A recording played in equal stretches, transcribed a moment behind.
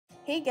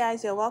Hey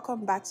guys, you're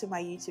welcome back to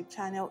my YouTube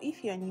channel.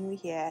 If you're new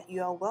here,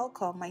 you are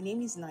welcome. My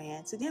name is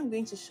Noya. Today I'm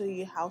going to show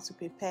you how to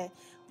prepare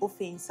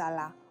Ofe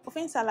Nsala. Ofe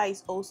Nsala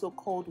is also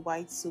called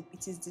white soup.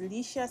 It is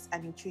delicious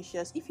and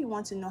nutritious. If you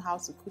want to know how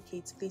to cook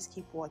it, please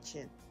keep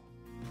watching.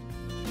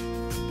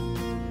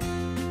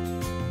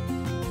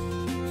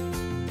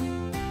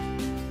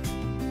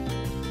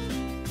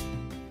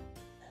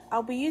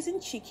 I'll be using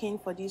chicken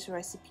for this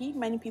recipe.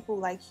 Many people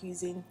like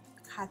using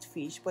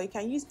catfish, but you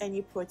can use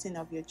any protein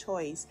of your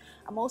choice.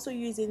 I'm also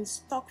using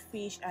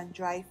stockfish and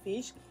dry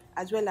fish,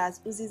 as well as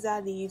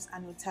Uziza leaves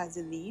and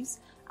Utazi leaves.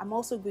 I'm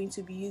also going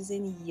to be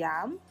using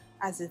yam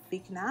as a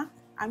thickener.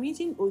 I'm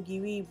using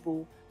Ogiri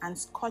Igbo and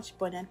scotch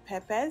bonnet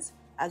peppers,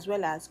 as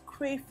well as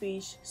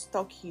crayfish,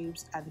 stock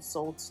cubes, and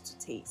salt to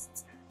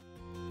taste.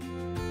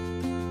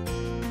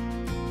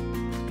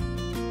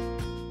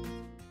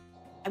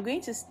 I'm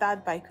going to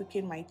start by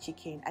cooking my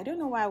chicken. I don't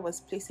know why I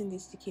was placing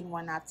this chicken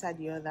one after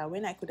the other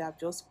when I could have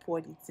just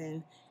poured it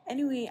in.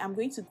 Anyway, I'm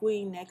going to go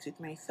in next with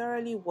my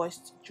thoroughly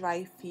washed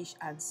dry fish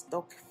and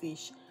stock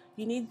fish.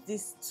 You need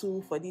these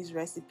two for this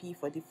recipe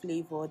for the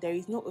flavor. There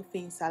is no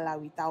Ofe Nsala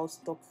without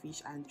stock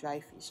fish and dry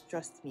fish,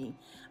 trust me.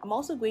 I'm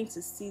also going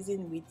to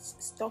season with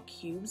stock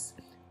cubes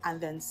and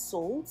then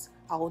salt.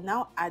 I will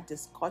now add the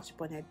scotch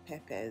bonnet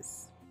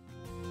peppers.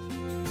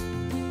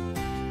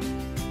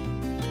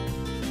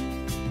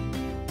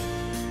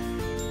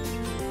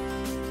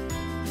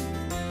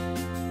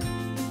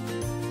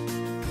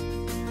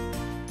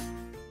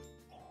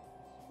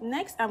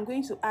 Next, I'm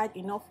going to add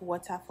enough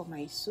water for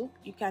my soup.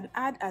 You can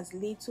add as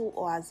little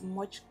or as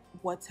much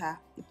water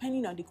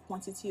depending on the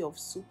quantity of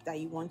soup that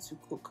you want to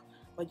cook,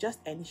 but just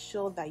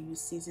ensure that you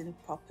season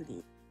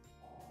properly.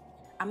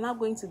 I'm now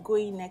going to go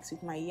in next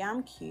with my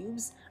yam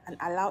cubes and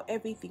allow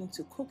everything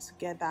to cook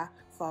together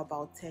for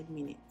about 10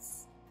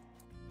 minutes.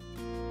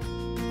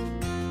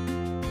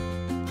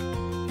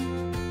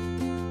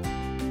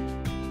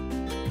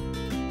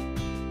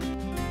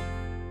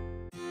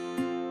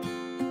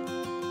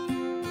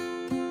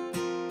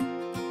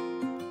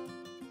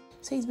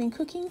 So it's been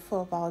cooking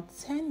for about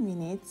 10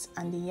 minutes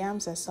and the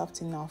yams are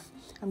soft enough.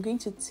 I'm going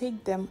to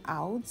take them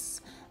out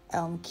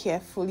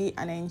carefully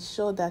and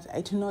ensure that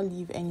I do not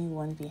leave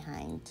anyone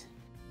behind.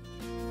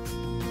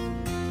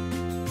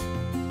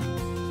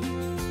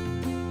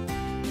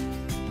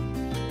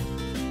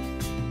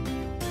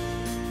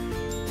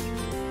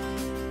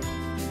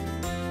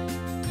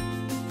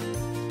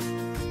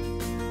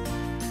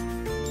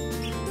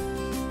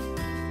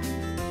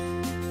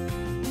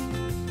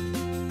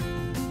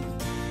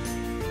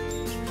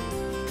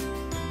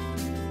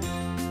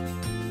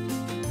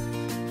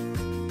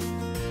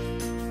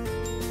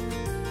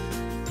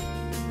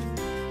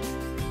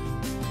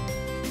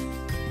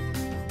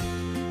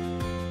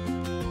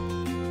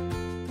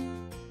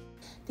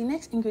 The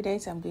next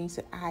ingredient I'm going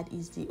to add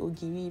is the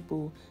Ogiri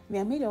Igbo. They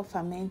are made of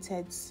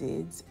fermented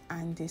seeds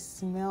and they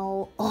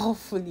smell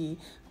awfully,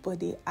 but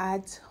they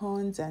add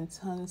tons and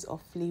tons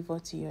of flavor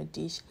to your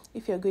dish.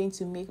 If you're going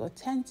to make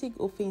authentic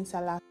Ofe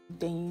Nsala,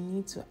 then you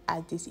need to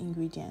add these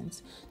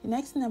ingredients. The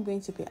next thing I'm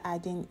going to be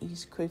adding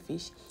is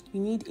crayfish.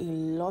 You need a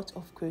lot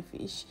of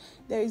crayfish.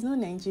 There is no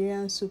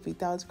Nigerian soup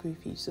without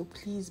crayfish, so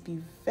please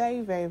be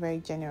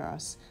very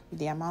generous with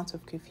the amount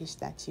of crayfish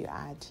that you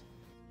add.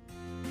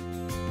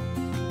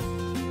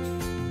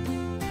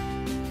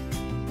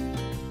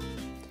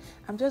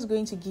 I'm just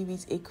going to give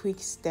it a quick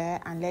stir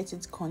and let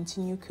it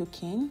continue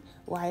cooking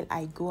while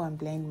I go and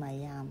blend my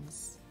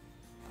yams.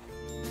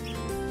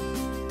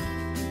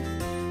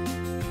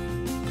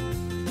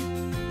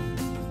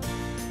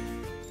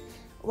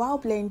 While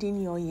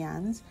blending your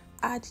yams,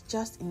 add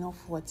just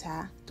enough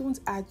water. Don't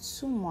add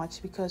too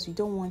much because you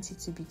don't want it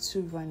to be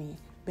too runny.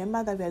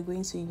 Remember that we are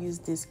going to use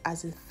this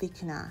as a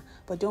thickener,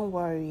 but don't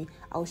worry,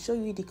 I'll show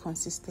you the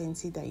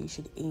consistency that you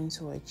should aim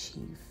to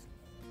achieve.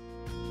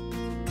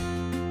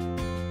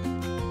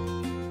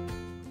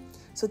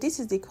 So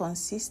this is the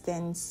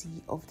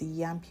consistency of the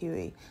yam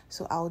puree.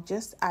 So I'll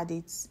just add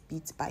it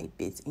bit by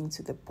bit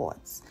into the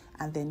pot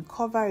and then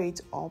cover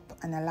it up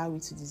and allow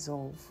it to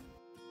dissolve.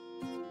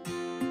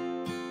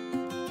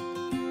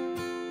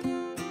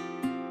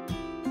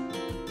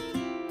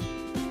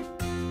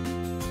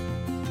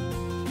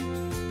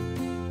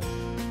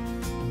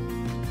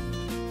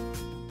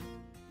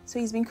 So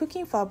it's been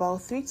cooking for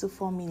about 3 to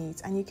 4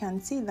 minutes and you can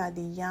see that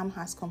the yam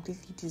has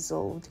completely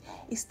dissolved.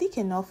 It's thick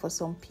enough for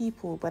some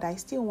people, but I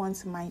still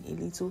want mine a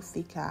little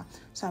thicker.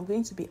 So I'm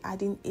going to be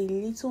adding a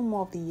little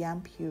more of the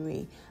yam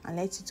puree and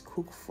let it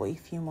cook for a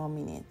few more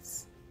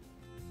minutes.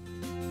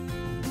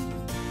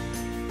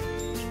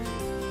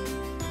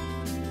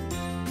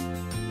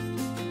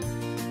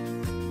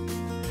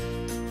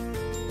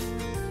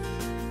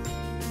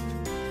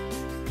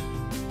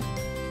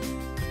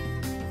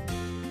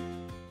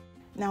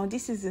 Now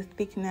this is the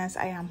thickness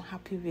I am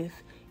happy with.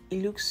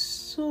 It looks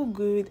so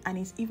good and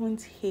it even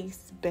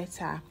tastes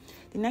better.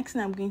 The next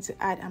thing I'm going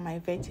to add are my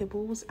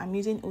vegetables. I'm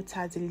using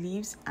Utazi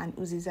leaves and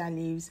Uziza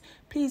leaves.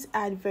 Please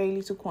add very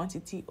little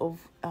quantity of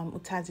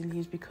Utazi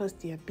leaves because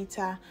they are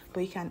bitter,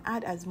 but you can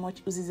add as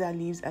much Uziza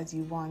leaves as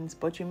you want.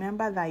 But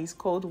remember that it's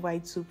called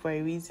white soup for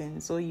a reason,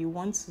 so you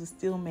want to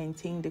still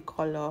maintain the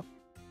color.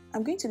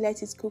 I'm going to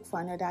let it cook for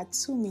another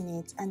 2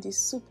 minutes and the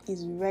soup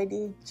is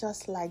ready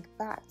just like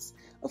that.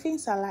 Ofe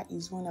Nsala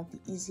is one of the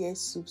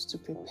easiest soups to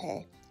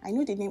prepare. I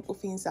know the name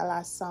Ofe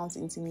Nsala sounds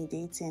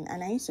intimidating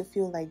and I used to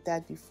feel like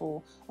that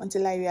before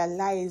until I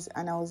realized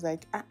and I was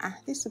like,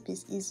 this soup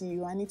is easy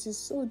and it is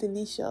so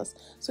delicious.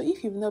 So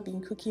if you've not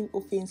been cooking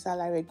Ofe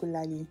Nsala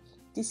regularly,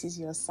 this is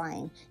your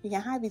sign. You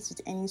can have it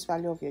with any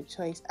swallow of your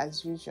choice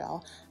as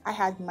usual. I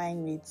had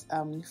mine with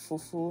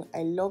fufu.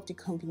 I love the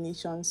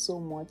combination so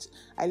much.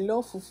 I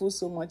love fufu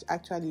so much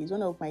actually. It's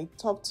one of my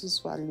top 2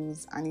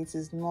 swallows and it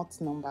is not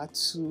number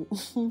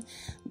 2.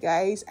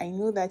 Guys, I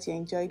know that you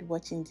enjoyed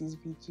watching this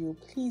video.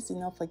 Please do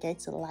not forget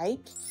to like,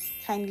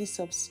 kindly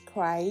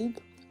subscribe.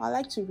 I'd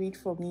like to read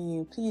from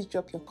you. Please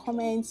drop your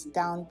comments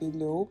down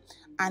below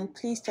and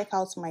please check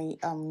out my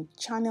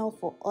channel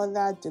for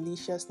other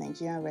delicious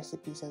Nigerian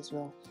recipes as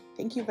well.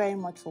 Thank you very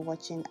much for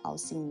watching. I'll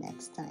see you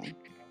next time.